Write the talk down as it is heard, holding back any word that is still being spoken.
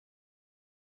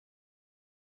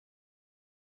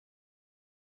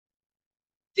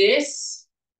This,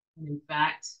 and in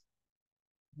fact,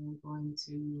 I'm going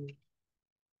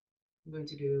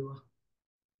to do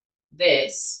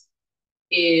this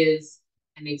is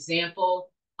an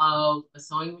example of a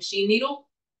sewing machine needle,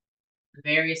 the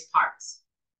various parts.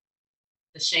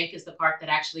 The shank is the part that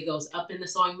actually goes up in the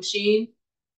sewing machine.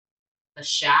 The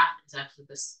shaft is actually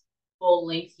this full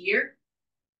length here.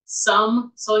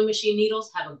 Some sewing machine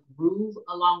needles have a groove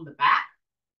along the back.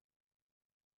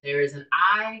 There is an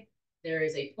eye, there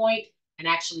is a point, and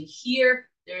actually here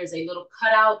there is a little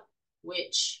cutout,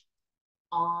 which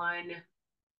on, let's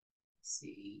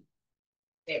see,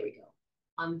 there we go.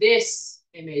 On this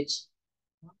image,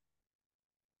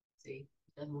 see,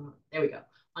 there we go.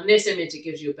 On this image, it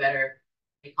gives you a better,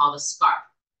 they call the scarf.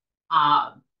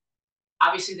 Um,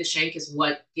 Obviously, the shank is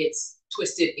what gets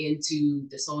twisted into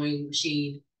the sewing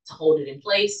machine to hold it in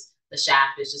place. The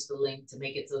shaft is just the link to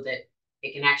make it so that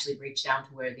it can actually reach down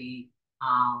to where the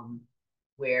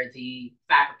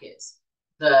fabric is.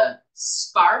 The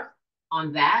scarf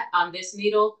on this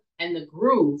needle and the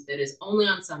groove that is only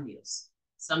on some needles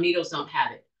don't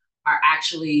have it, are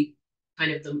actually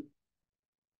kind of the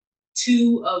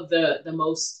two of the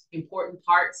most important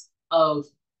parts of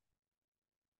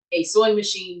a sewing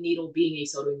machine needle being a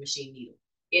sewing machine needle,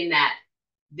 in that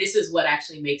this is what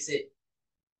actually makes it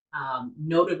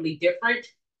notably different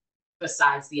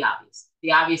besides the obvious.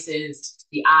 The obvious is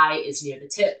the eye is near the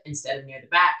tip instead of near the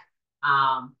back.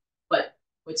 But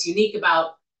what's unique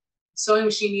about sewing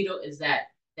machine needle is that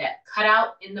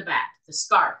cutout in the back, the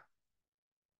scarf,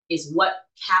 is what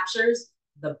captures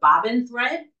the bobbin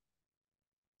thread,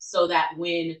 so that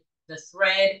when the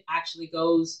thread actually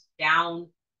goes down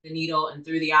the needle and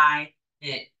through the eye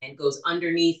and goes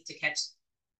underneath to catch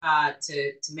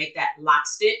to make that lock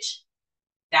stitch,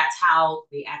 that's how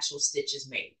the actual stitch is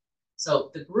made. So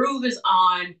the groove is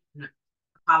on,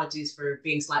 apologies for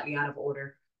being slightly out of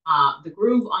order. The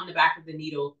groove on the back of the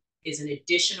needle is an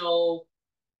additional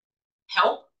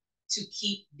help to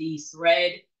keep the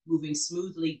thread moving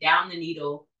smoothly down the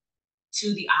needle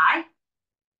to the eye,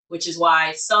 which is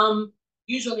why some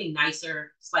usually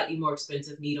nicer, slightly more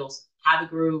expensive needles have a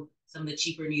groove. Some of the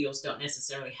cheaper needles don't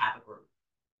necessarily have a groove.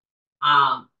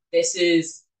 This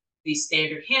is the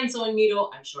standard hand sewing needle.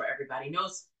 I'm sure everybody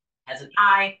knows. It has an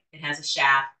eye, it has a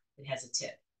shaft, it has a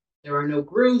tip. There are no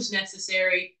grooves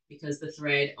necessary because the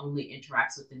thread only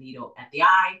interacts with the needle at the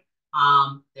eye.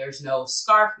 There's no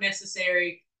scarf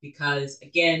necessary because,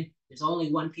 again, there's only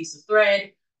one piece of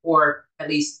thread, or at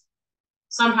least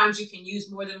sometimes you can use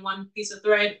more than one piece of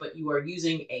thread, but you are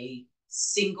using a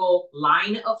single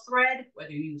line of thread,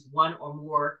 whether you use one or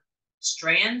more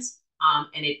strands,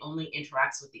 and it only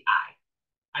interacts with the eye.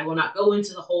 I will not go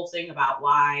into the whole thing about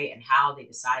why and how they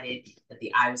decided that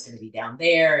the eye was going to be down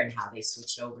there and how they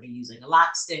switched over to using a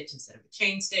lock stitch instead of a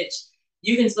chain stitch.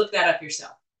 You can look that up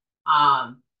yourself.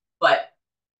 But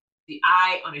the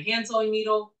eye on a hand sewing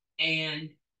needle and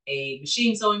a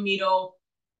machine sewing needle,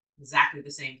 exactly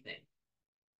the same thing.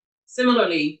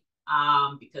 Similarly,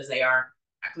 because they are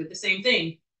exactly the same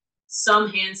thing, some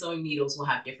hand sewing needles will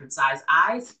have different size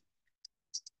eyes.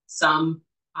 Some,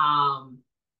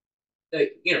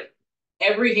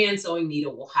 every hand sewing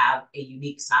needle will have a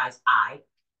unique size eye.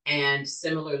 And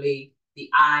similarly, the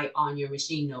eye on your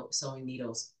machine sewing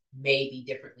needles may be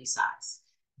differently sized.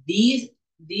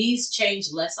 These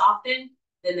change less often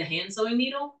than the hand sewing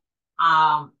needle,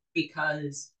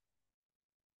 because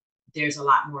there's a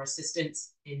lot more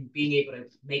assistance in being able to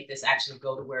make this actually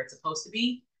go to where it's supposed to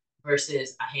be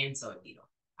versus a hand sewing needle.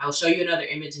 I will show you another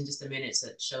image in just a minute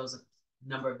that shows a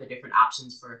number of the different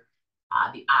options for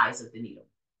the eyes of the needle.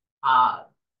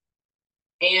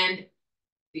 And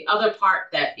the other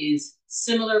part that is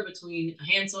similar between a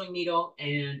hand sewing needle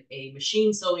and a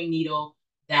machine sewing needle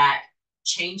that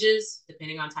changes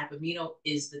depending on type of needle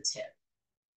is the tip.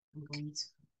 I'm going to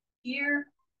come here.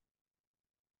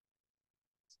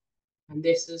 And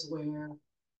this is where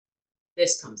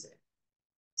this comes in.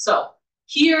 So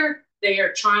here they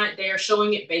are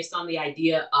showing it based on the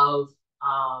idea of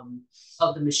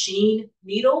the machine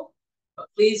needle. But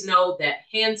please know that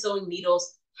hand sewing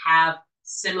needles have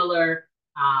similar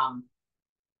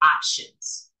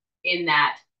options, in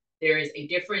that there is a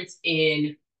difference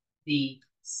in the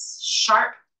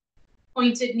sharp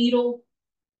pointed needle,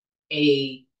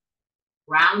 a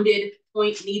rounded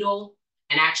point needle,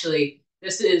 and actually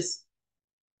this is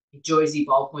a Joyzy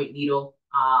ballpoint needle.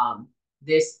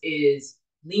 This is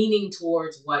leaning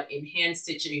towards what in hand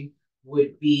stitching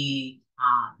would be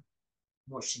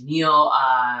more chenille,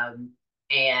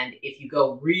 and if you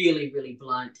go really, really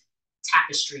blunt,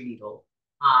 tapestry needle.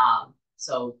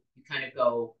 So you kind of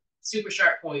go super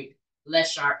sharp point,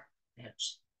 less sharp,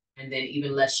 and then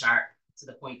even less sharp to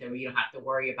the point that we don't have to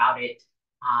worry about it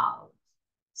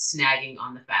snagging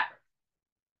on the fabric.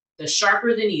 The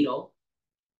sharper the needle,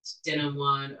 denim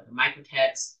one or the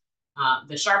microtex,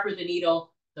 the sharper the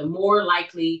needle, the more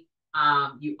likely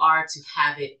you are to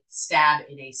have it stab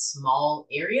in a small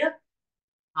area,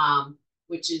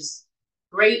 which is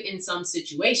great in some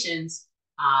situations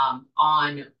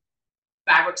on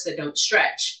fabrics that don't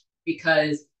stretch,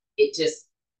 because it just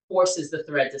forces the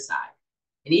threads aside.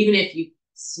 And even if you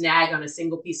snag on a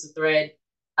single piece of thread,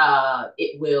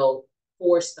 it will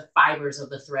force the fibers of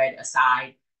the thread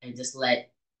aside and just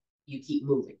let you keep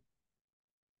moving.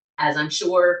 As I'm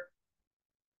sure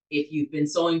if you've been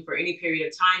sewing for any period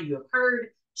of time, you have heard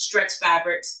stretch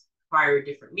fabrics require a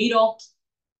different needle,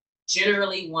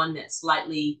 generally one that's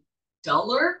slightly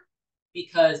duller,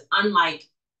 because unlike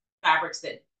fabrics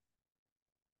that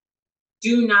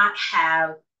do not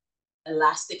have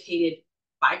elasticated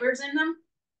fibers in them,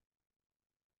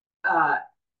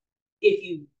 if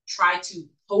you try to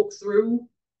poke through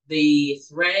the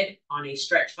thread on a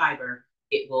stretch fiber,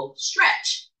 it will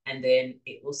stretch and then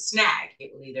it will snag.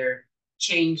 It will either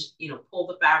change, pull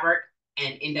the fabric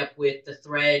and end up with the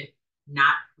thread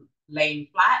not laying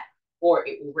flat, or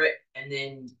it will rip and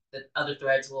then the other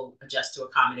threads will adjust to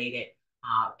accommodate it,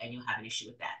 and you'll have an issue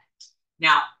with that.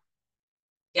 Now,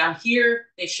 down here,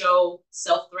 they show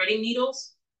self-threading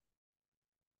needles.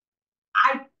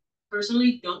 I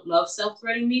personally don't love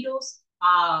self-threading needles.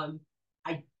 I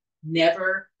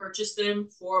never purchased them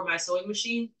for my sewing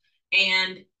machine.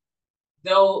 And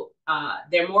though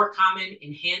they're more common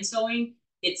in hand sewing,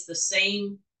 it's the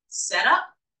same setup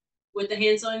with the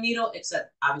hand sewing needle,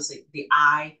 except obviously the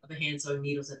eye of the hand sewing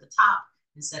needle is at the top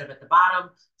instead of at the bottom.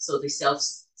 So the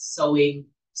self-threading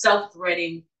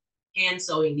hand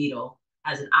sewing needle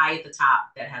has an eye at the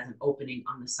top that has an opening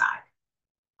on the side.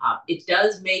 It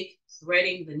does make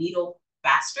threading the needle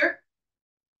faster,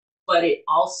 but it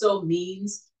also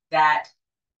means that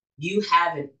you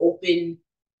have an open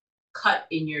cut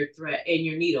in your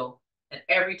needle, that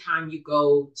every time you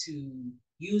go to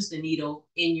use the needle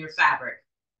in your fabric,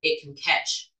 it can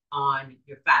catch on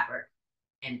your fabric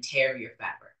and tear your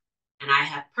fabric. And I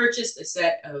have purchased a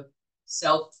set of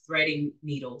self-threading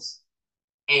needles,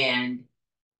 and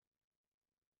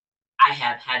I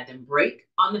have had them break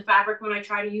on the fabric when I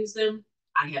try to use them.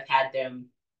 I have had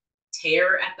them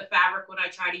tear at the fabric when I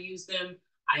try to use them.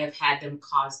 I have had them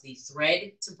cause the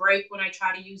thread to break when I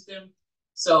try to use them.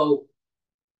 So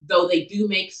though they do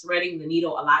make threading the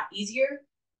needle a lot easier,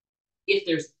 if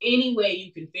there's any way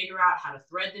you can figure out how to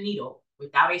thread the needle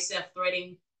without a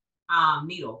self-threading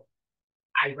needle,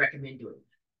 I recommend doing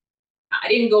that. Now, I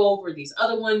didn't go over these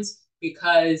other ones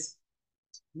because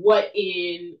what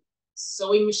in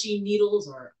sewing machine needles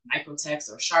or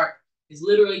microtex or sharp is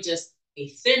literally just a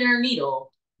thinner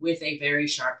needle with a very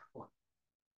sharp point.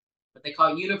 What they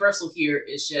call universal here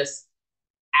is just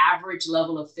average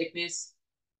level of thickness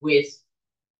with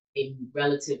a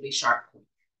relatively sharp point.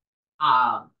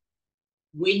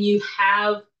 When you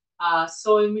have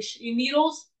sewing machine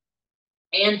needles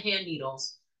and hand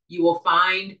needles, you will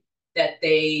find that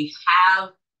they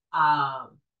have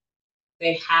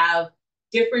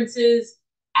differences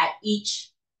at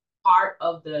each part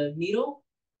of the needle.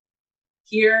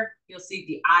 Here, you'll see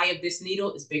the eye of this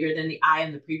needle is bigger than the eye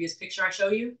in the previous picture I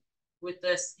showed you with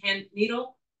this hand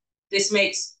needle. This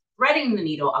makes threading the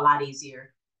needle a lot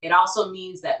easier. It also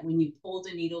means that when you pull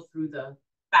the needle through the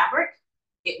fabric,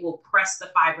 it will press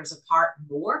the fibers apart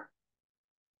more.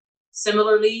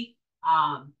 Similarly,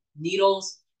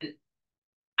 needles, and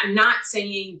I'm not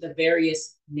saying the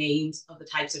various names of the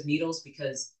types of needles,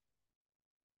 because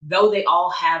though they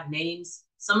all have names,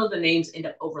 some of the names end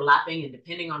up overlapping, and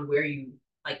depending on where you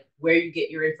get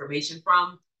your information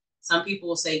from, some people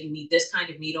will say you need this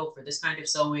kind of needle for this kind of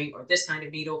sewing, or this kind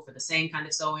of needle for the same kind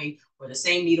of sewing, or the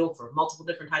same needle for multiple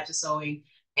different types of sewing.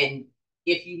 And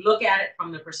if you look at it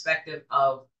from the perspective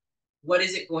of what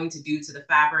is it going to do to the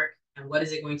fabric, and what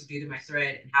is it going to do to my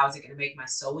thread, and how is it going to make my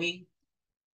sewing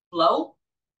flow,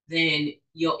 then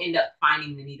you'll end up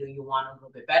finding the needle you want a little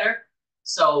bit better.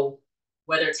 So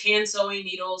whether it's hand sewing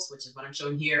needles, which is what I'm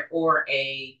showing here, or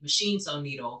a machine sewn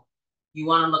needle, you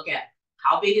want to look at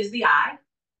how big is the eye,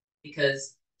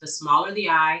 because the smaller the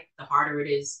eye, the harder it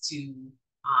is to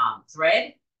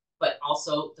thread, but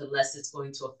also the less it's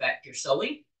going to affect your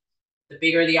sewing. The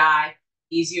bigger the eye,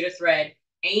 easier to thread,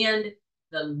 and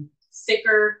the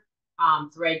thicker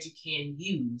thread you can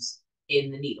use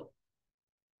in the needle.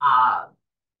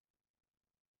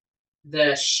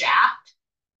 The shaft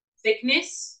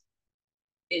thickness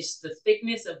is the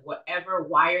thickness of whatever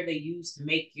wire they use to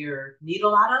make your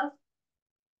needle out of.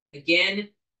 Again,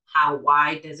 how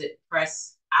wide does it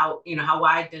press out, how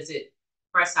wide does it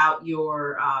press out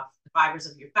your the fibers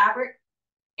of your fabric,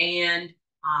 and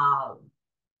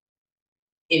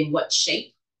in what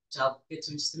shape, which I'll get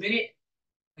to in just a minute.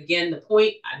 Again, the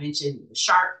point I mentioned, the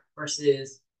sharp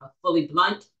versus a fully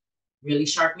blunt, really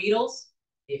sharp needles.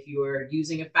 If you're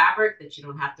using a fabric that you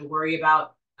don't have to worry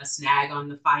about a snag on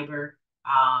the fiber,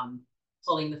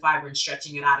 pulling the fiber and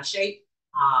stretching it out of shape,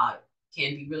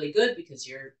 can be really good because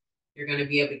you're going to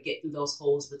be able to get through those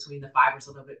holes between the fibers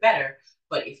a little bit better.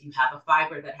 But if you have a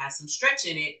fiber that has some stretch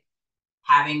in it,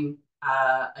 having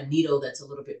a needle that's a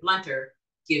little bit blunter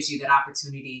gives you that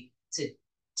opportunity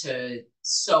to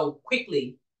sew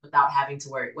quickly without having to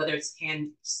worry, whether it's hand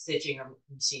stitching or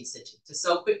machine stitching, to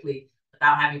sew quickly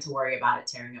without having to worry about it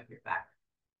tearing up your fabric.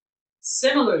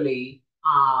 Similarly,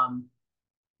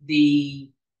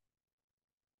 the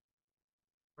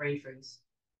brain freeze.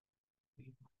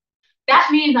 That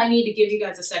means I need to give you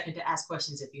guys a second to ask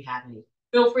questions if you have any.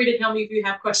 Feel free to tell me if you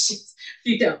have questions.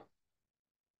 If you don't.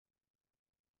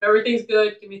 If everything's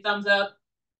good, give me a thumbs up.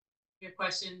 If you have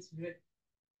questions, good.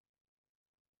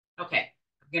 Okay,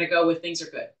 I'm gonna go with things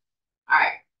are good. All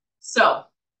right, so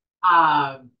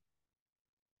a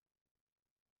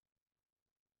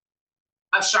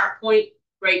sharp point,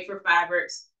 great for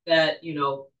fabrics that,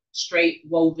 straight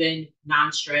woven,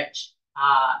 non-stretch.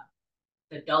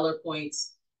 The duller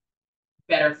points,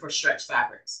 better for stretch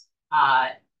fabrics.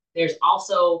 There's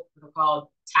also what are called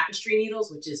tapestry needles,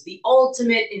 which is the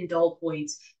ultimate in dull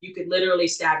points. You could literally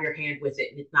stab your hand with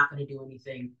it and it's not going to do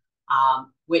anything,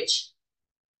 which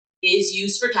is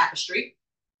used for tapestry.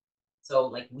 So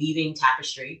like weaving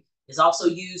tapestry is also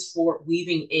used for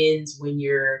weaving ends when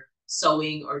you're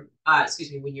sewing or,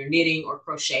 when you're knitting or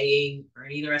crocheting or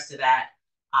any of the rest of that.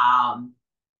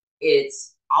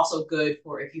 It's also good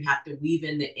for if you have to weave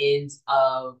in the ends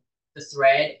of the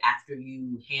thread after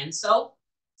you hand sew.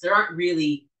 There aren't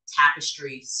really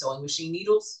tapestry sewing machine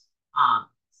needles.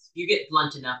 If you get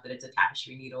blunt enough that it's a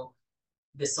tapestry needle,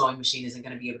 this sewing machine isn't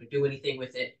going to be able to do anything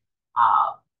with it.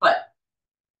 But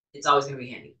it's always going to be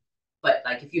handy. But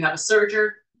like if you have a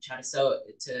serger, try to sew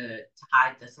to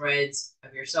hide the threads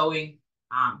of your sewing,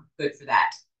 good for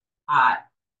that.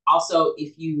 Also,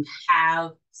 if you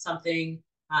have something,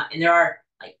 and there are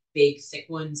like big thick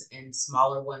ones and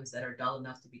smaller ones that are dull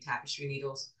enough to be tapestry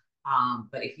needles.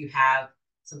 But if you have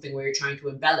something where you're trying to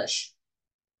embellish,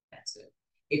 that's good.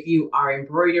 If you are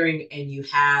embroidering and you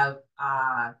have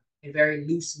a very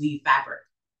loose weave fabric,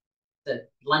 the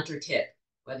blunter tip,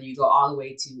 whether you go all the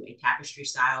way to a tapestry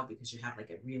style because you have like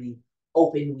a really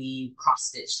open weave cross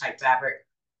stitch type fabric,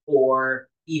 or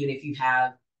even if you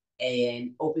have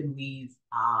an open weave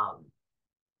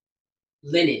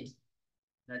linen,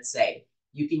 let's say,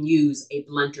 you can use a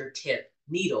blunter tip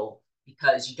needle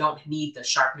because you don't need the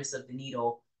sharpness of the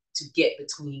needle to get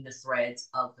between the threads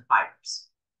of the fibers.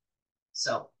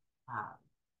 So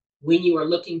when you are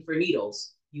looking for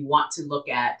needles, you want to look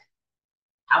at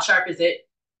how sharp is it,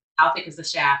 how thick is the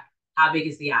shaft, how big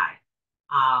is the eye.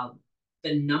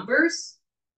 The numbers,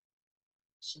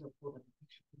 I should have pulled up a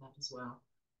picture for that as well.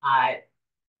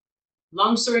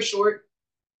 Long story short,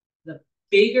 the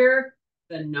bigger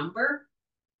the number,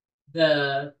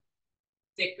 the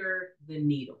thicker the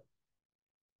needle.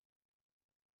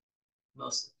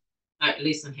 Mostly, at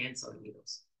least on hand sewing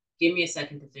needles. Give me a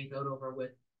second to think it over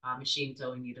with machine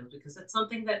sewing needles because that's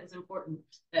something that was important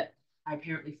that I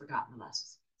apparently forgot in the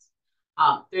last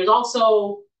series. There's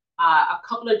also a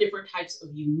couple of different types of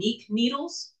unique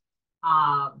needles.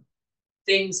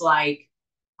 Things like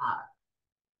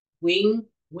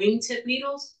wingtip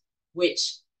needles,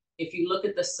 which if you look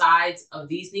at the sides of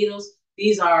these needles,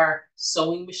 these are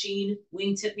sewing machine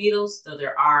wingtip needles, though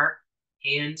there are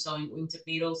hand sewing wingtip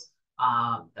needles.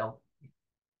 They'll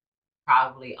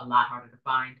probably a lot harder to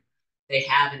find. They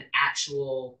have an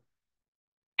actual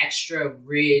extra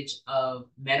ridge of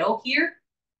metal here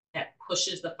that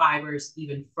pushes the fibers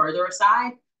even further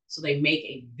aside, so they make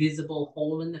a visible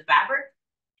hole in the fabric.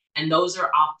 And those are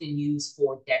often used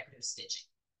for decorative stitching.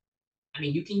 I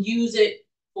mean, you can use it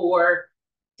for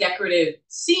decorative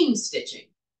seam stitching,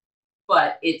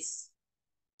 but it's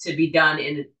to be done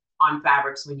on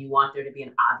fabrics when you want there to be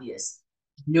an obvious,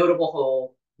 notable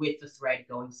hole with the thread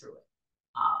going through it.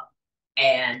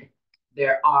 And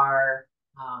there are,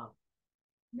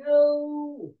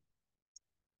 no,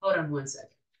 hold on one second.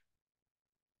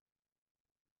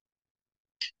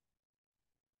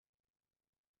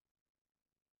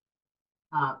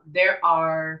 There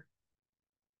are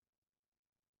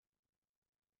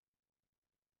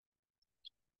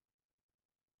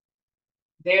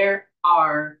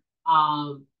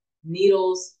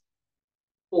needles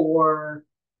for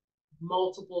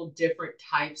multiple different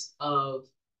types of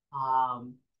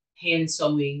hand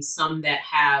sewing, some that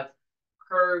have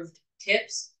curved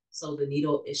tips, so the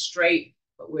needle is straight,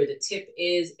 but where the tip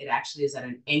is, it actually is at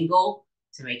an angle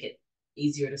to make it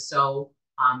easier to sew.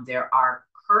 There are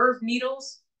curved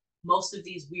needles. Most of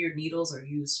these weird needles are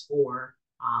used for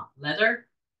leather,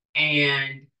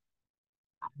 and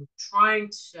I'm trying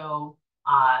to show,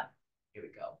 here we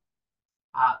go,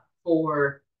 uh,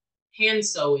 for hand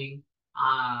sewing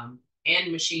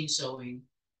and machine sewing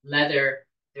leather,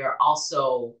 there are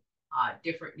also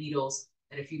different needles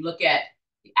that if you look at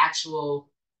the actual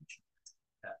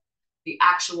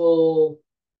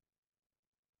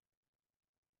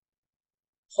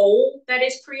hole that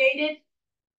is created,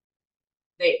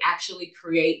 they actually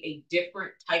create a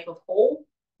different type of hole,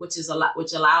 which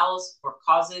allows or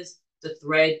causes the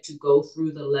thread to go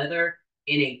through the leather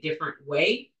in a different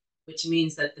way, which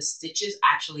means that the stitches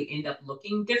actually end up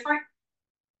looking different.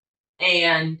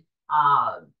 And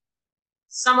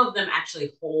some of them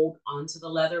actually hold onto the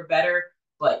leather better,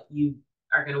 but you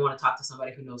are going to want to talk to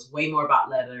somebody who knows way more about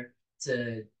leather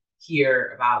to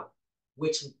hear about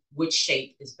which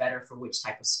shape is better for which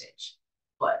type of stitch.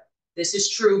 But this is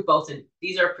true both in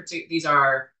these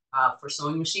are for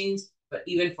sewing machines, but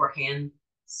even for hand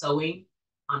sewing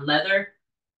on leather,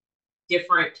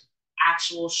 different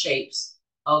actual shapes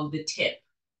of the tip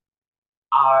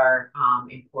are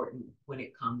important when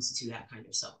it comes to that kind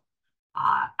of sewing.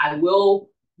 I will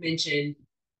mention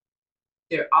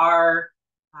there are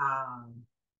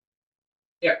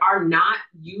not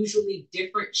usually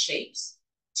different shapes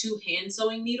to hand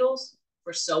sewing needles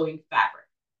for sewing fabric.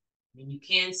 I mean, you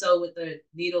can sew with a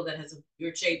needle that has a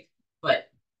weird shape, but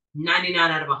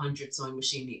 99 out of 100 sewing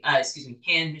machine,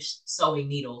 hand sewing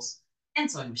needles and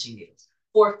sewing machine needles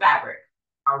for fabric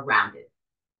are rounded.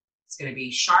 It's going to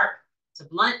be sharp to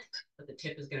blunt, but the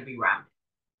tip is going to be rounded.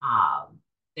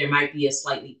 There might be a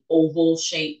slightly oval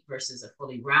shape versus a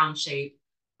fully round shape,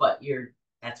 but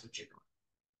that's what you're doing.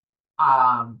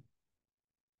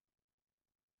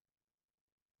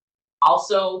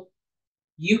 Also,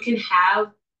 you can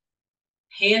have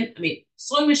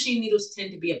sewing machine needles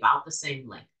tend to be about the same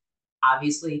length.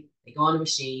 Obviously, they go on the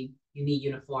machine, you need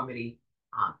uniformity,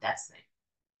 that's the thing.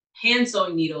 Hand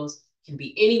sewing needles can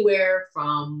be anywhere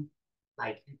from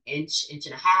like an inch, inch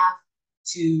and a half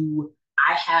to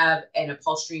I have an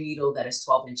upholstery needle that is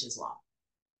 12 inches long.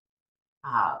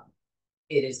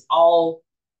 It is all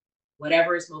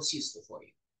whatever is most useful for you.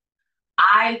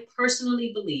 I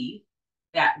personally believe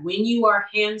that when you are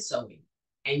hand sewing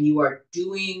and you are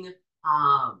doing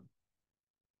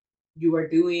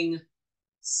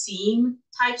seam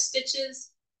type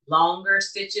stitches, longer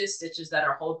stitches that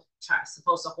are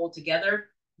supposed to hold together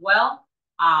well,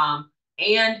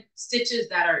 and stitches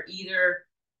that are either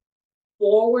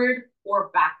forward or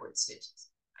backward stitches.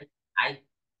 I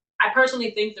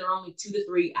personally think there are only 2 to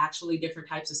 3 actually different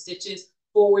types of stitches.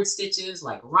 Forward stitches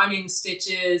like running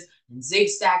stitches and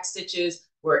zigzag stitches,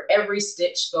 where every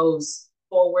stitch goes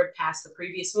forward past the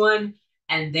previous one,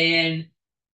 and then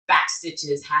back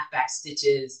stitches, half back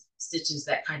stitches, stitches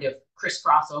that kind of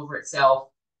crisscross over itself.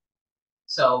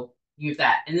 So you have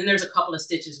that. And then there's a couple of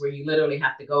stitches where you literally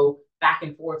have to go back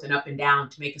and forth and up and down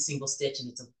to make a single stitch, and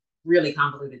it's a really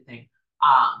convoluted thing.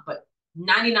 But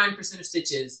 99% of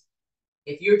stitches,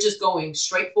 if you're just going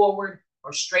straight forward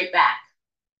or straight back,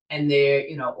 and they're,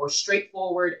 or straight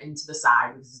forward and to the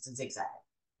side because it's a zigzag,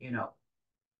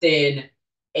 then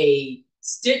a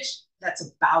stitch that's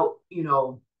about,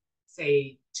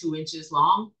 say 2 inches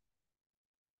long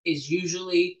is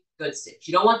usually good stitch.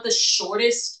 You don't want the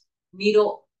shortest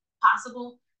needle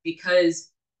possible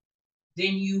because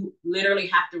then you literally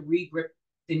have to re-grip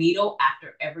the needle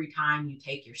after every time you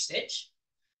take your stitch.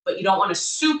 But you don't want a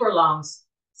super long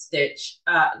stitch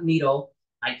needle,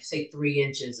 like say 3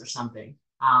 inches or something,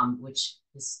 which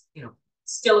is,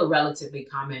 still a relatively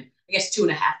common, I guess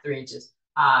 2.5, 3 inches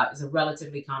is a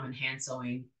relatively common hand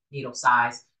sewing needle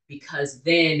size, because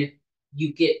then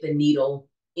you get the needle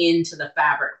into the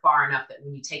fabric far enough that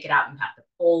when you take it out, you have to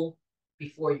pull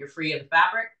before you're free of the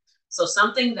fabric. So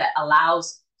something that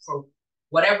allows for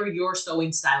whatever your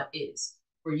sewing style is,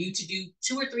 for you to do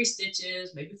 2 or 3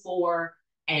 stitches, maybe 4,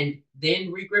 and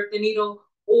then regrip the needle.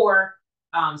 Or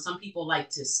some people like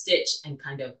to stitch and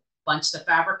kind of bunch the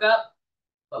fabric up,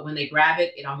 but when they grab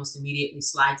it, it almost immediately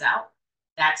slides out.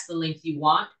 That's the length you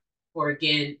want for,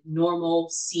 again, normal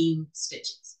seam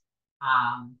stitches,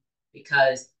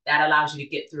 because that allows you to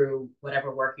get through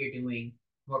whatever work you're doing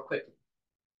more quickly.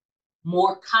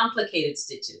 More complicated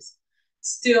stitches,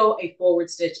 still a forward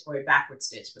stitch or a backward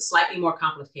stitch, but slightly more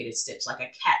complicated stitch, like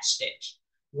a catch stitch,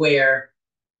 where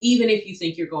even if you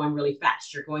think you're going really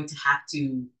fast, you're going to have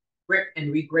to grip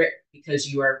and re-grip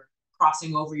because you are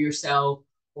crossing over yourself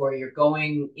or you're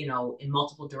going, in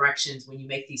multiple directions when you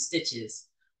make these stitches.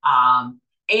 And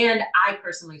I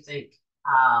personally think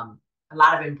a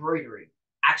lot of embroidery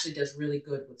actually does really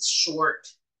good with short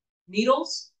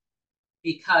needles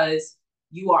because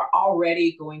you are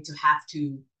already going to have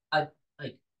to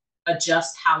like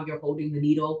adjust how you're holding the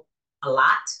needle a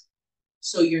lot.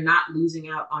 So you're not losing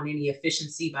out on any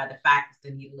efficiency by the fact that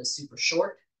the needle is super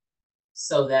short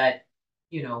so that,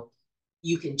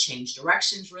 you can change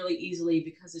directions really easily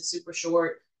because it's super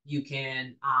short. You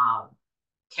can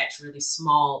catch really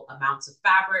small amounts of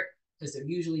fabric because they're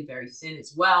usually very thin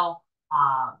as well.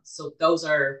 So those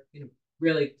are,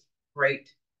 really great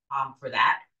for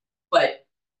that. But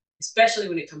especially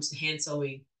when it comes to hand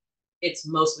sewing, it's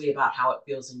mostly about how it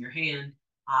feels in your hand.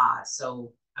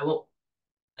 So I won't,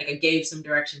 like, I gave some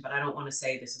direction, but I don't want to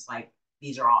say this is like,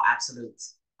 these are all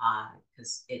absolutes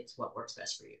because it's what works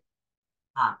best for you.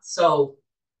 So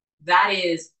that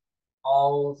is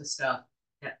all the stuff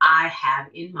that I have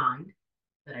in mind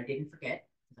that I didn't forget,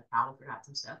 because I probably forgot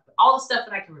some stuff, but all the stuff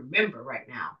that I can remember right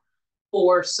now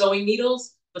for sewing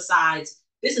needles, besides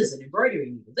this is an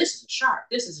embroidery needle, this is a sharp,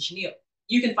 this is a chenille.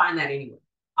 You can find that anywhere.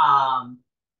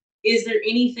 Is there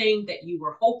anything that you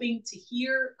were hoping to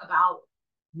hear about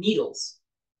needles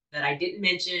that I didn't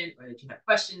mention or that you have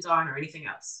questions on or anything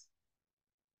else?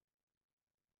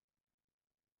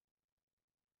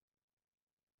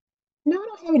 No, I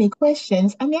don't have any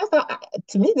questions. I mean,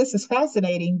 to me, this is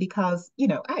fascinating because,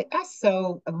 I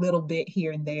sew a little bit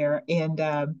here and there, and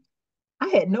I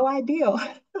had no idea.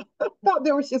 I thought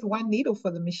there was just one needle for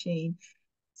the machine.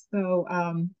 So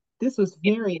this was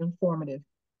very informative.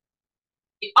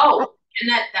 I, Oh, and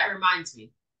that reminds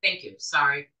me. Thank you.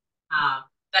 Sorry.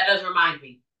 That does remind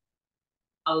me.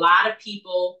 A lot of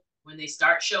people, when they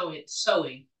start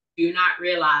sewing, do not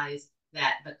realize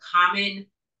that the common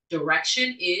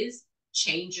direction is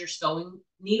change your sewing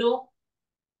needle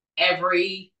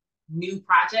every new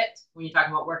project when you're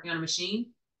talking about working on a machine.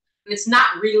 And it's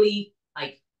not really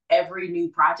like every new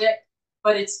project,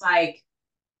 but it's like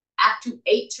after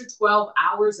 8 to 12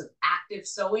 hours of active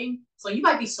sewing. So you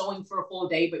might be sewing for a full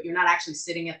day, but you're not actually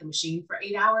sitting at the machine for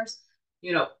 8 hours,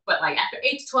 but like after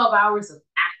 8 to 12 hours of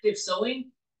active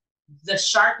sewing, the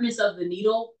sharpness of the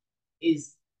needle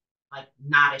is like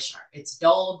not as sharp. It's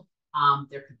dulled.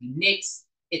 There could be nicks.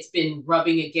 It's been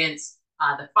rubbing against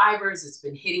the fibers. It's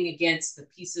been hitting against the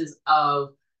pieces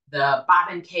of the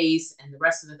bobbin case and the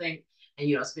rest of the thing. And,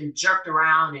 it's been jerked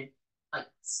around and like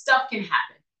stuff can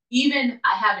happen. Even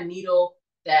I have a needle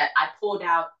that I pulled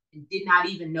out and did not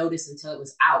even notice until it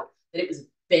was out that it was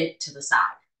bent to the side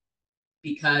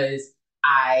because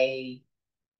I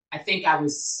think I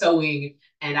was sewing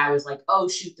and I was like, oh,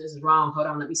 shoot, this is wrong. Hold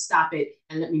on, let me stop it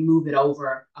and let me move it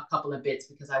over a couple of bits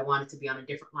because I wanted to be on a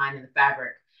different line in the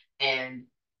fabric. And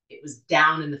it was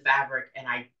down in the fabric and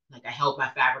I held my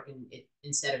fabric and it,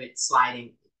 instead of it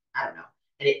sliding, I don't know.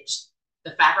 And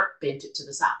the fabric bent it to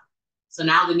the side. So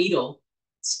now the needle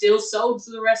still sewed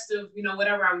through the rest of,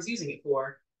 whatever I was using it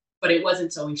for, but it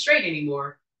wasn't sewing straight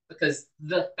anymore because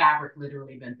the fabric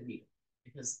literally bent the needle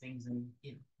because things,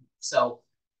 so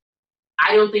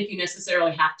I don't think you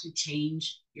necessarily have to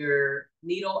change your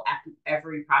needle after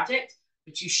every project,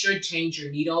 but you should change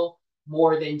your needle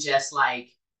more than just like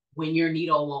when your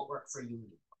needle won't work for you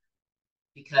anymore,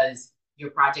 because your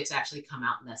projects actually come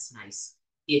out less nice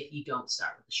if you don't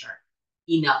start with the sharp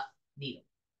enough needle.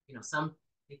 Some,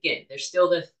 again, there's still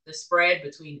the spread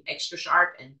between extra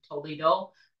sharp and totally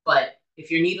dull, but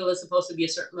if your needle is supposed to be a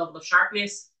certain level of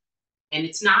sharpness and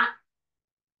it's not,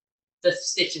 the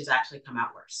stitches actually come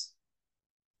out worse.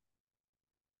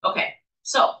 Okay,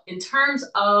 so in terms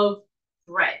of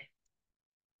thread,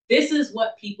 this is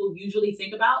what people usually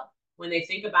think about when they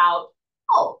think about,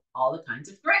 oh, all the kinds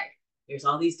of thread. There's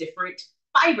all these different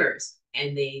fibers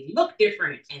and they look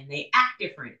different and they act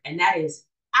different. And that is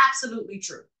absolutely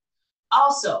true.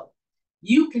 Also,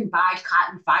 you can buy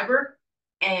cotton fiber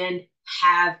and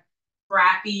have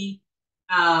crappy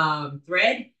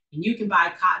thread, and you can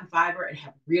buy cotton fiber and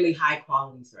have really high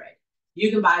quality thread.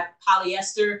 You can buy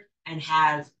polyester and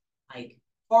have like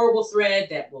horrible thread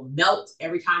that will melt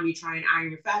every time you try and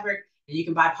iron your fabric. And you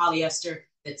can buy polyester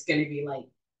that's going to be like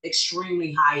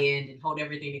extremely high end and hold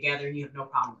everything together and you have no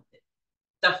problem with it.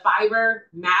 The fiber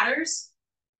matters,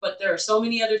 but there are so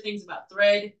many other things about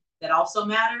thread that also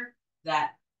matter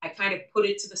that I kind of put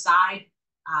it to the side.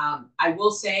 I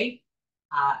will say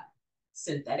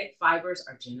synthetic fibers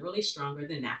are generally stronger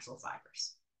than natural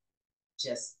fibers.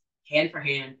 Just hand for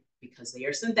hand, because they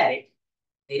are synthetic,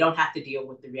 they don't have to deal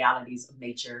with the realities of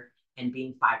nature and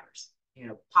being fibers. You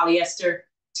know, polyester,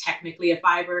 technically a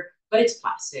fiber, but it's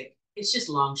plastic. It's just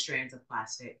long strands of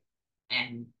plastic,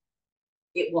 and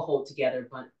it will hold together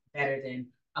but better than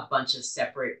a bunch of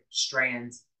separate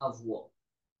strands of wool.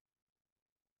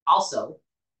 Also,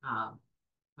 um,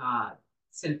 uh,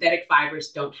 synthetic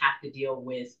fibers don't have to deal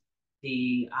with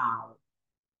the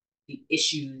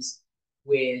issues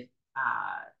with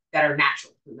that are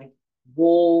natural. Like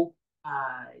wool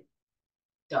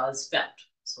does felt.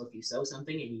 So if you sew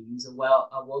something and you use a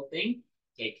wool thing,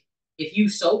 like if you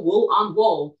sew wool on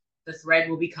wool, the thread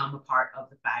will become a part of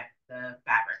the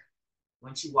fabric.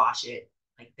 Once you wash it,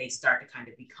 like they start to kind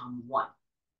of become one.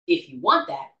 If you want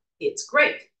that, it's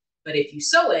great. But if you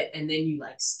sew it and then you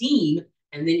like steam,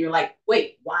 and then you're like,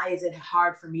 wait, why is it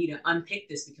hard for me to unpick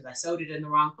this because I sewed it in the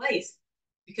wrong place?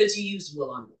 Because you used wool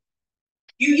on wool.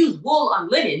 You use wool on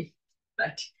linen,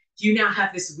 like you now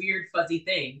have this weird fuzzy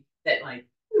thing that like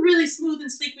really smooth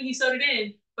and sleek when you sewed it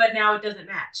in, but now it doesn't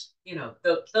match. You know,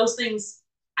 those things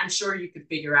I'm sure you could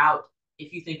figure out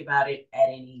if you think about it at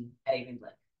any length.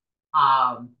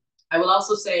 I will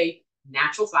also say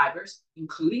natural fibers,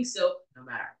 including silk, no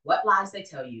matter what lies they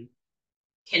tell you,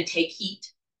 can take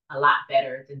heat a lot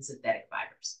better than synthetic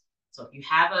fibers. So if you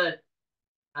have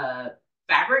a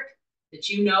fabric that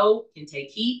you know can take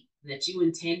heat and that you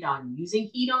intend on using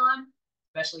heat on,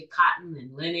 especially cotton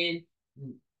and linen,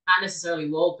 not necessarily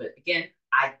wool, but again,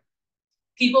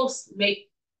 people make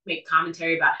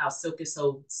commentary about how silk is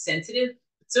so sensitive.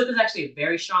 Silk is actually a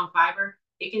very strong fiber.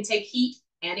 It can take heat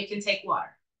and it can take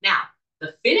water. Now,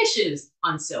 the finishes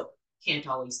on silk can't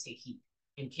always take heat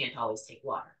and can't always take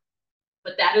water.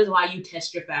 But that is why you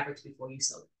test your fabrics before you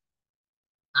sew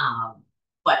them.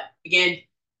 But again,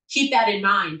 keep that in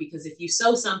mind, because if you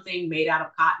sew something made out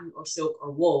of cotton or silk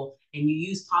or wool and you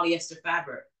use polyester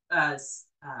fabric,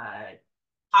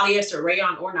 polyester,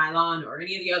 rayon, or nylon, or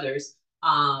any of the others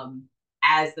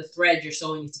as the thread you're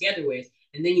sewing it together with,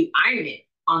 and then you iron it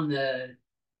on the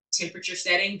temperature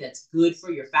setting that's good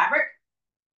for your fabric,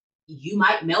 you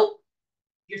might melt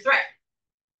your thread.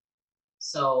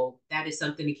 So that is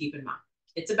something to keep in mind.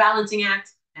 It's a balancing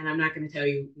act, and I'm not going to tell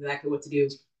you exactly what to do,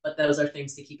 but those are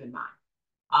things to keep in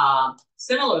mind.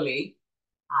 Similarly,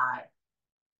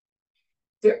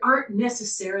 there aren't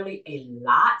necessarily a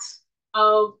lot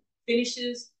of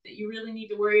finishes that you really need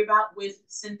to worry about with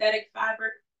synthetic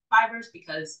fibers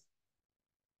because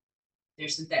they're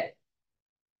synthetic.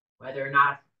 Whether or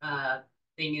not a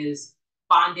thing is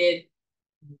bonded,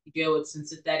 you deal with some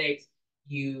synthetics.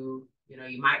 You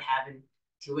might have an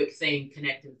cuic thing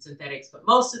connected with synthetics, but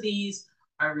most of these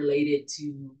are related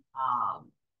to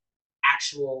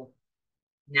actual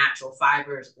natural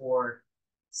fibers or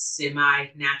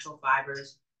semi-natural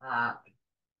fibers,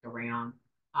 around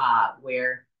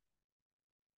where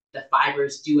the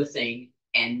fibers do a thing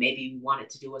and maybe we want it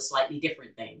to do a slightly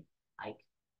different thing, like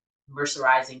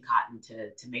mercerizing cotton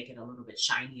to make it a little bit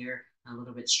shinier and a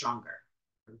little bit stronger,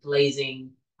 or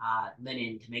glazing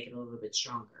linen to make it a little bit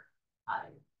stronger.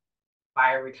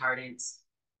 Fire retardants.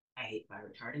 I hate fire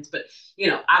retardants, but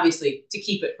obviously to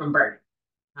keep it from burning.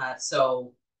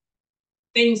 So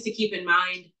things to keep in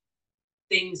mind,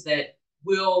 things that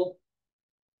will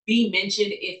be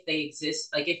mentioned if they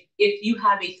exist. Like if you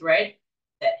have a thread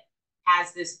that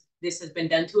has this has been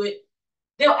done to it,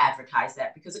 they'll advertise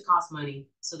that because it costs money.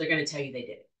 So they're going to tell you they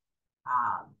did it.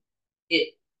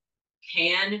 It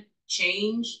can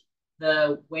change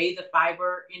the way the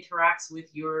fiber interacts with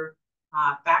your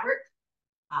fabric,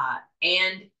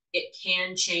 and it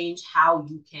can change how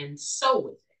you can sew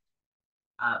with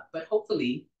it. But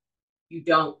hopefully you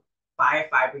don't buy a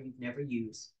fiber you've never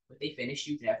used with a finish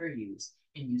you've never used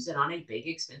and use it on a big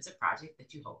expensive project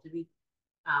that you hope to be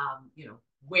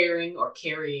wearing or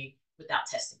carrying without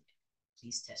testing it.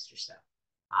 Please test your stuff.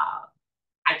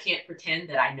 I can't pretend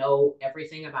that I know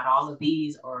everything about all of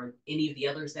these or any of the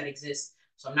others that exist,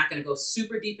 so I'm not going to go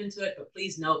super deep into it, but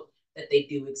please note that they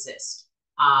do exist.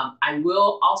 I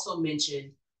will also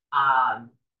mention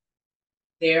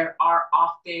there are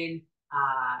often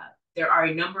there are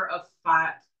a number of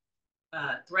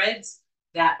threads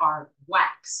that are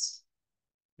waxed.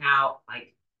 Now,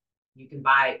 like you can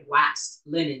buy waxed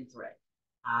linen thread,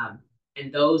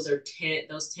 and those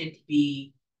tend to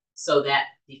be so that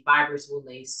the fibers will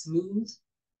lay smooth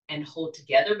and hold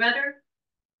together better.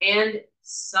 And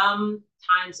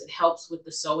sometimes it helps with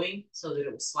the sewing so that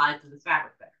it will slide through the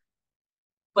fabric better.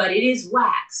 But it is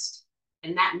waxed,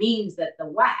 and that means that the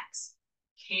wax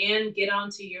can get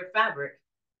onto your fabric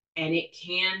and it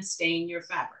can stain your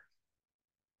fabric.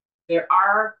 There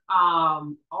are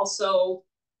also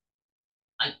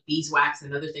like beeswax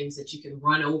and other things that you can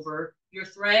run over your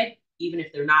thread, even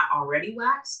if they're not already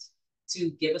waxed. to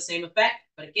give the same effect,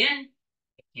 but again,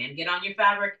 it can get on your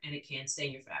fabric and it can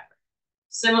stain your fabric.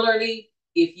 Similarly,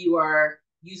 if you are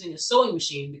using a sewing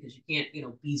machine, because you can't,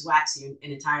 beeswax an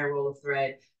entire roll of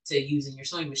thread to use in your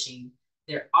sewing machine,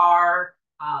 there are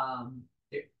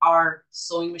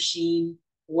sewing machine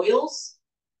oils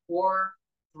or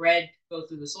thread go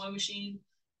through the sewing machine.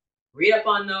 Read up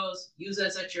on those, use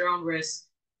those at your own risk,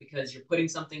 because you're putting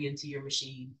something into your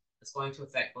machine that's going to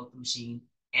affect both the machine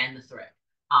and the thread.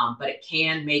 But it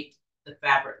can make the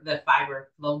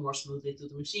fiber flow more smoothly through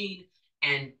the machine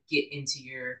and get into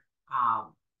your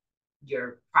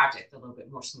project a little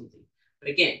bit more smoothly.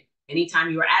 But again,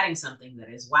 anytime you are adding something that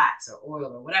is wax or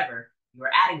oil or whatever, you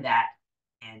are adding that,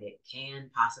 and it can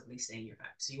possibly stain your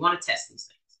fabric. So you want to test these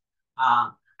things.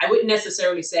 I wouldn't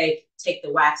necessarily say take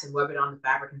the wax and rub it on the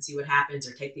fabric and see what happens,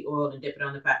 or take the oil and dip it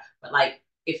on the fabric. But like,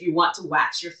 if you want to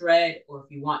wax your thread, or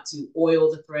if you want to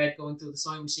oil the thread going through the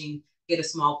sewing machine, get a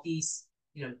small piece,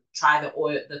 try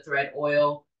the thread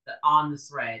oil on the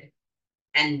thread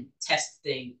and test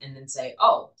the thing, and then say,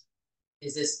 oh,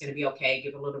 is this going to be okay?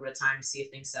 Give it a little bit of time to see if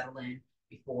things settle in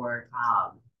before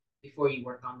you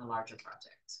work on the larger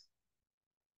project.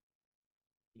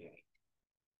 Right.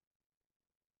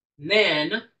 And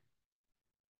then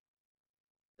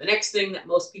the next thing that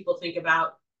most people think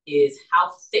about is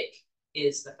how thick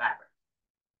is the fabric.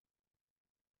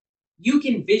 You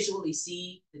can visually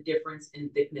see the difference in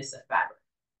thickness of fabric,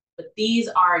 but these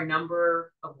are a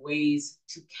number of ways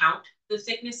to count the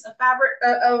thickness of fabric,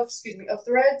 of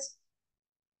threads.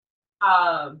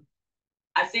 I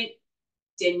think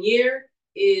denier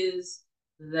is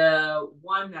the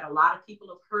one that a lot of people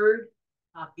have heard,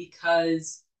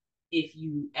 because if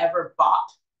you ever bought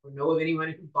or know of anyone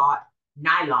who bought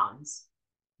nylons,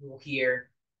 you will hear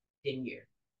denier.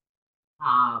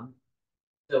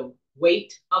 The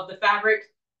weight of the fabric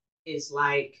is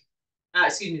like,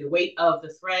 the weight of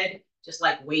the thread, just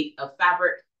like weight of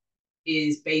fabric,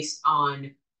 is based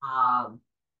on how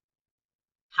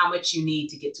much you need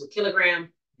to get to a kilogram.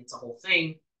 It's a whole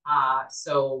thing.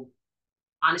 So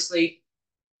honestly,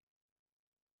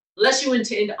 unless you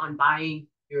intend on buying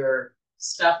your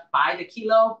stuff by the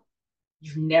kilo,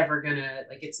 you're never gonna,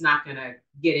 it's not gonna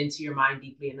get into your mind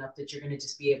deeply enough that you're gonna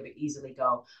just be able to easily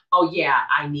go, oh yeah,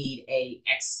 I need a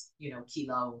X,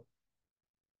 kilo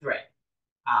thread.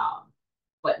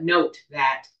 But note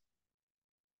that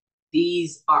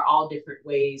these are all different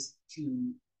ways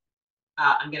to,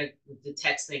 the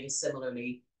text thing is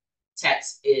similarly,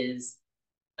 text is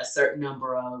a certain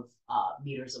number of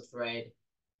meters of thread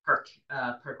per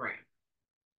gram.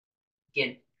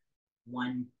 Again,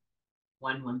 one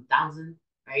thousand,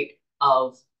 right,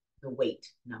 of the weight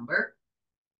number.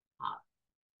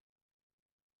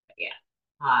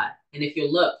 And if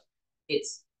you look,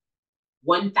 it's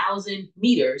 1,000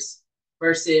 meters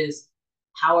versus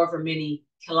however many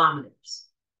kilometers,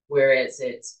 whereas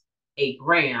it's a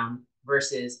gram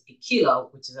versus a kilo,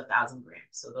 which is 1,000 grams.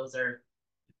 So those are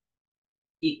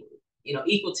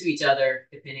equal to each other,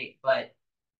 depending, but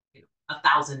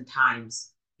 1,000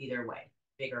 times either way,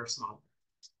 bigger or smaller.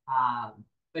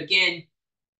 But again,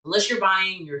 unless you're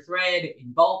buying your thread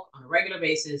in bulk on a regular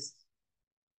basis,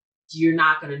 you're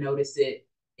not going to notice it.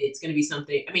 It's going to be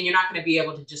something, you're not going to be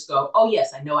able to just go, oh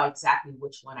yes, I know exactly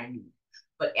which one I need.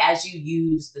 But as you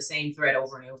use the same thread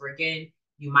over and over again,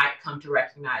 you might come to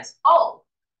recognize, oh,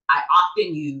 I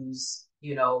often use,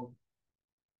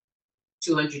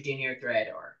 200 denier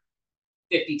thread or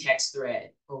 50 text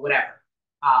thread or whatever.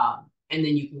 And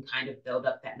then you can kind of build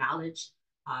up that knowledge.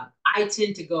 I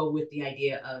tend to go with the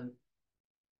idea of,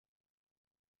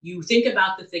 you think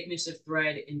about the thickness of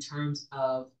thread in terms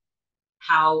of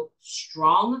how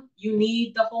strong you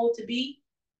need the hole to be,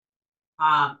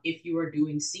 if you are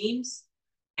doing seams,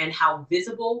 and how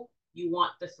visible you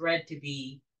want the thread to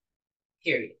be,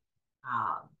 period.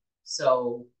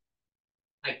 So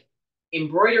like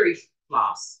embroidery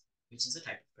floss, which is a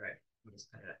type of thread, I'll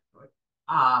just cut it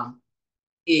up,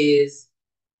 is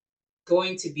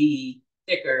going to be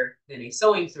thicker than a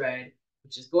sewing thread,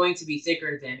 which is going to be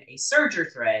thicker than a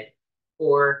serger thread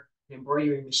or an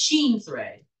embroidery machine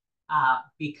thread,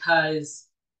 because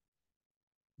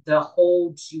the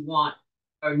holds you want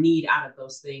or need out of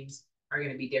those things are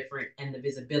going to be different, and the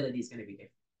visibility is going to be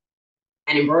different.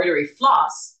 And embroidery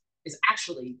floss is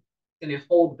actually going to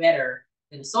hold better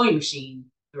than a sewing machine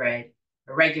thread,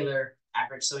 a regular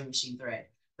average sewing machine thread,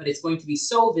 but it's going to be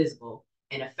so visible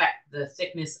and affect the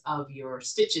thickness of your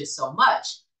stitches so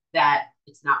much that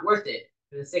it's not worth it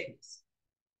for the thickness.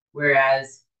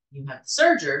 Whereas you have the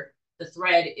serger, the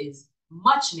thread is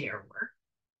much narrower,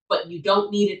 but you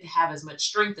don't need it to have as much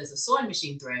strength as a sewing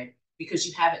machine thread, because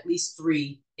you have at least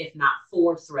 3, if not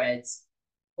 4 threads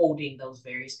holding those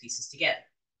various pieces together.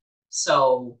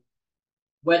 So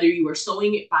whether you are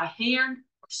sewing it by hand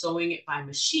or sewing it by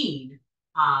machine,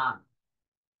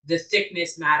 the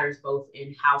thickness matters both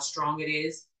in how strong it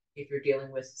is, if you're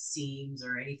dealing with seams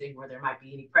or anything where there might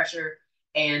be any pressure,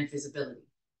 and visibility.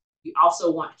 You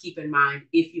also want to keep in mind,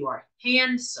 if you are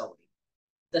hand sewing,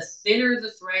 the thinner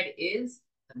the thread is,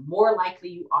 the more likely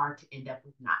you are to end up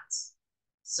with knots.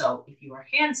 So if you are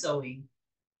hand sewing,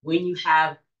 when you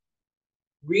have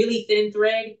really thin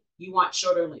thread, you want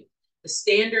shorter length. The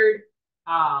standard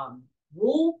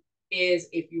rule is,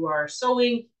 if you are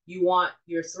sewing, you want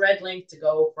your thread length to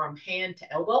go from hand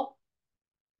to elbow.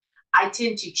 I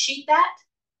tend to cheat that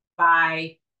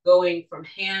by going from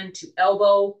hand to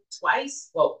elbow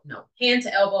twice. Well, no, hand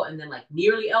to elbow and then like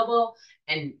nearly elbow,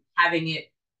 and having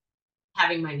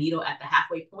my needle at the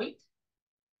halfway point.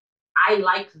 I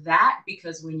like that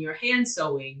because when you're hand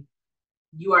sewing,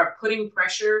 you are putting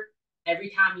pressure every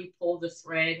time you pull the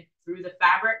thread through the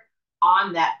fabric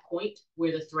on that point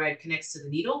where the thread connects to the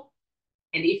needle.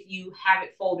 And if you have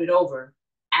it folded over,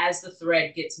 as the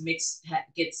thread gets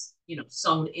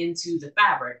sewn into the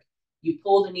fabric, you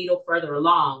pull the needle further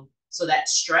along so that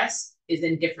stress is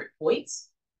in different points,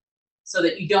 so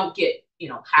that you don't get,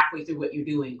 halfway through what you're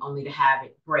doing only to have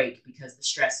it break because the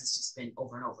stress has just been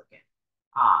over and over again.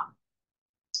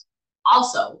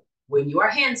 Also, when you are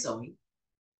hand sewing,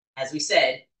 as we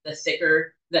said, the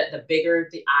bigger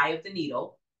the eye of the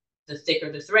needle, the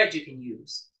thicker the thread you can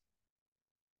use.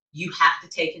 You have to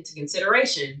take into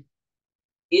consideration,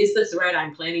 is the thread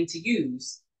I'm planning to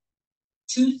use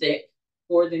too thick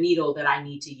for the needle that I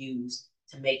need to use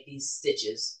to make these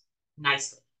stitches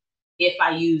nicely? If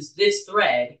I use this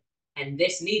thread and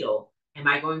this needle, am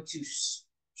I going to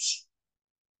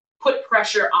put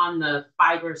pressure on the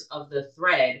fibers of the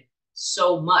thread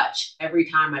so much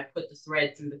every time I put the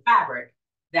thread through the fabric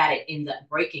that it ends up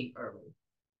breaking early?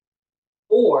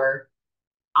 Or,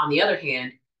 on the other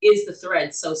hand, is the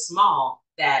thread so small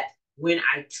that when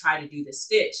I try to do the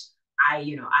stitch, I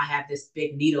have this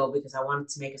big needle because I wanted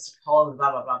to make a hole and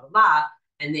blah, blah, blah, blah, blah.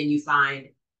 And then you find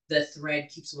the thread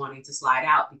keeps wanting to slide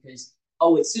out because,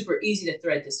 oh, it's super easy to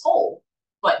thread this hole,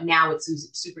 but now it's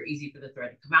super easy for the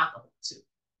thread to come out the hole too.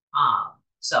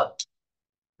 So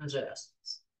those are those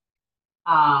things.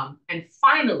 And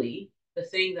finally, the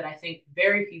thing that I think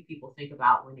very few people think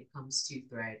about when it comes to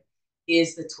thread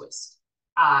is the twist.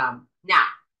 Now,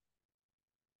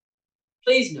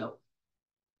 please note,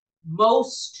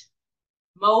 most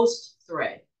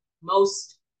thread,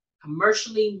 most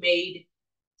commercially made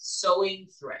sewing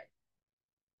thread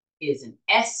is an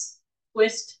S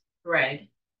twist thread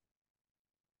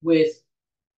with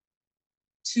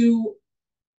 2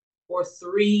 or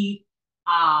 3,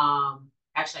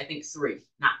 actually I think 3,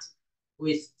 not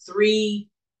with 3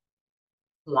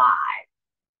 ply.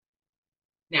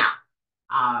 Now,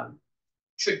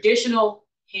 traditional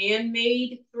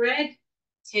handmade thread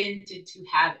tended to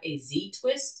have a Z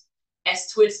twist.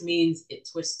 S twist means it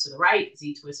twists to the right.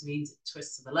 Z twist means it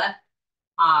twists to the left,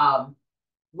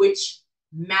 which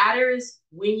matters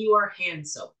when you are hand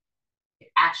sewing. It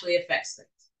actually affects things.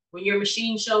 When you're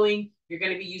machine sewing, you're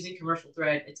going to be using commercial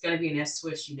thread. It's going to be an S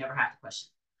twist. You never have to question.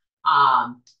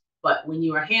 But when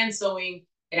you are hand sewing,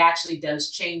 it actually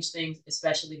does change things,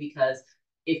 especially because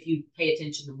if you pay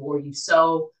attention, the more you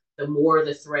sew, the more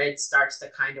the thread starts to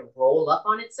kind of roll up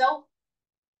on itself.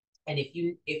 And if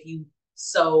you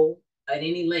sew at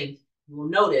any length, you will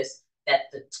notice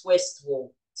that the twist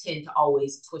will tend to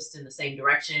always twist in the same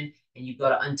direction, and you go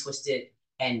to untwist it,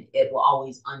 and it will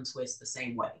always untwist the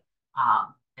same way.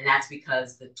 And that's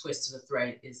because the twist of the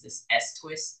thread is this S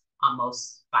twist on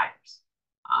most fibers.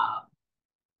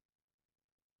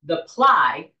 The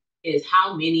ply is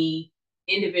how many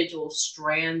individual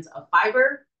strands of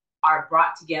fiber are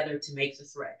brought together to make the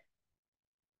thread.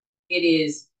 It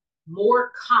is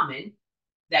more common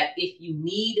that if you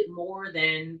need more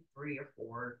than 3 or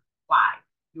 4 ply,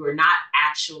 you are not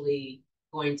actually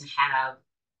going to have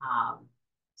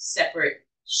separate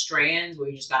strands where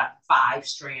you just got a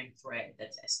 5-strand thread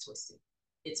that's S-twisted.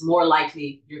 It's more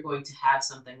likely you're going to have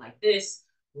something like this,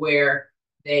 where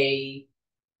they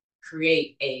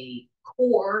create a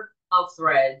core of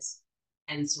threads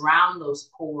and surround those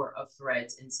core of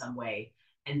threads in some way,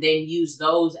 and then use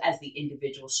those as the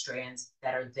individual strands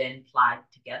that are then plied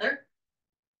together.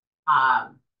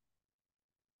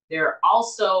 There are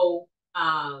also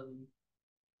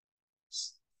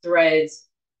threads.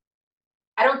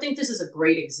 I don't think this is a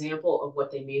great example of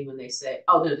what they mean when they say,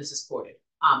 oh no, this is corded.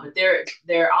 But there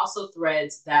are also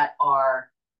threads that are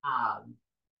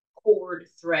cord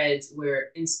threads,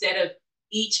 where instead of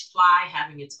each ply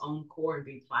having its own core and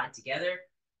being plied together.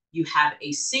 You have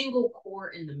a single core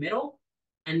in the middle,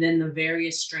 and then the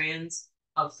various strands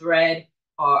of thread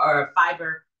or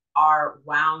fiber are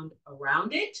wound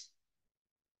around it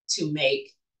to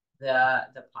make the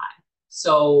ply.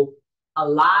 So a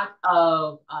lot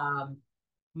of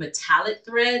metallic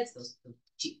threads, those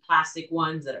cheap plastic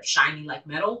ones that are shiny like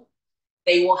metal,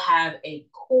 they will have a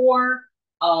core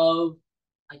of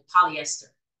like polyester,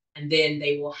 and then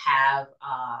they will have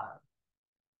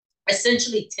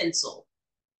essentially tinsel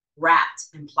wrapped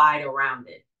and plied around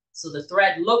it. So the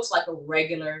thread looks like a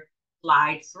regular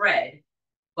plied thread,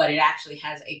 but it actually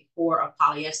has a core of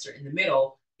polyester in the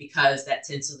middle because that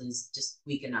tinsel is just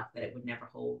weak enough that it would never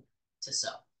hold to sew.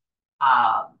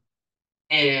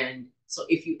 And so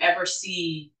if you ever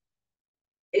see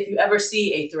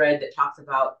a thread that talks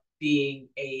about being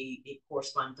a core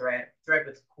spun thread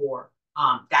with a core,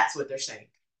 that's what they're saying.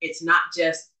 It's not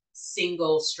just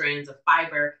single strands of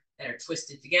fiber that are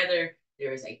twisted together.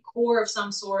 There is a core of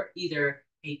some sort, either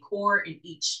a core in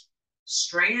each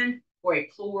strand or a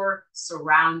core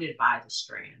surrounded by the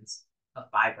strands of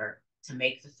fiber to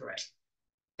make the thread.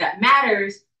 That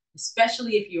matters,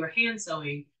 especially if you're hand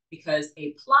sewing, because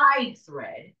a plied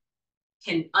thread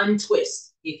can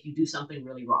untwist if you do something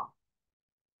really wrong.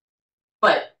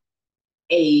 But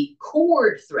a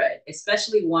cord thread,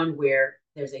 especially one where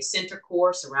there's a center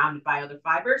core surrounded by other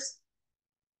fibers,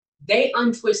 they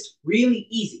untwist really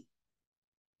easy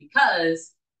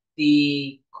because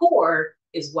the core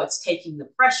is what's taking the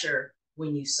pressure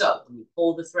when you sew. When you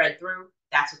pull the thread through,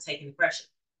 that's what's taking the pressure.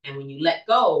 And when you let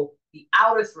go, the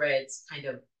outer threads kind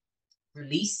of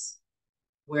release,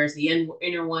 whereas the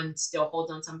inner one still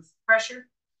holds on some pressure,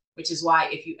 which is why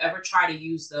if you ever try to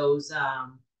use those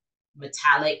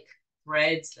metallic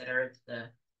threads that are the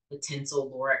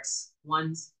tinsel Lorex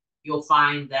ones, you'll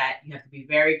find that you have to be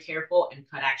very careful and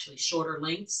cut actually shorter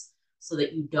lengths so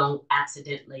that you don't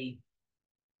accidentally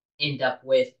end up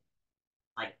with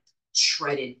like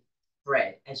shredded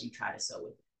thread as you try to sew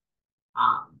with it.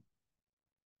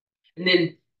 And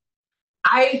then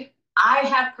I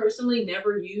have personally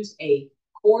never used a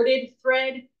corded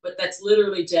thread, but that's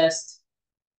literally just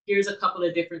here's a couple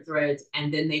of different threads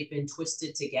and then they've been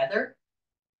twisted together.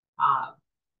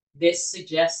 This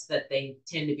suggests that they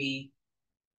tend to be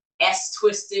S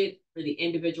twisted for the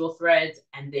individual threads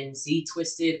and then Z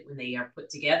twisted when they are put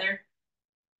together.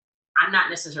 I'm not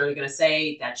necessarily going to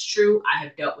say that's true. I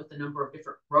have dealt with a number of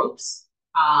different ropes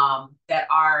that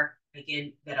are,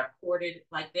 again, that are corded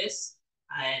like this.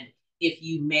 And if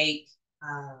you make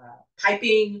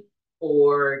piping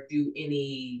or do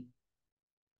any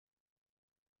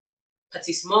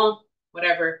petitissement,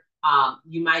 whatever,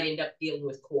 you might end up dealing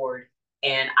with cord.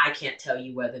 And I can't tell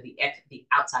you whether the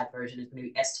outside version is going to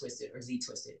be S twisted or Z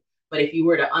twisted. But if you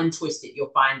were to untwist it, you'll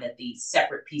find that the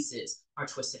separate pieces are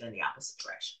twisted in the opposite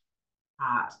direction.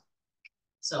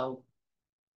 So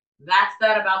that's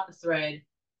that about the thread.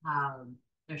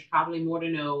 There's probably more to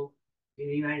know. Do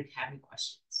anybody have any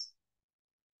questions?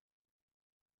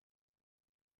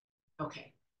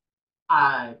 Okay.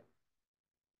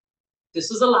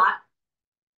 This was a lot.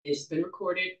 It's been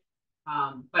recorded.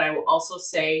 But I will also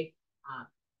say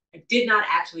I did not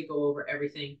actually go over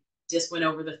everything, just went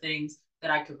over the things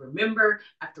that I could remember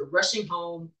after rushing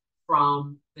home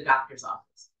from the doctor's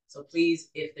office. So please,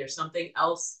 if there's something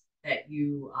else that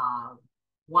you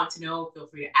want to know, feel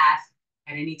free to ask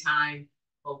at any time,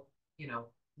 both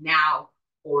now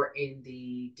or in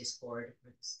the Discord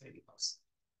where this is going to be posted.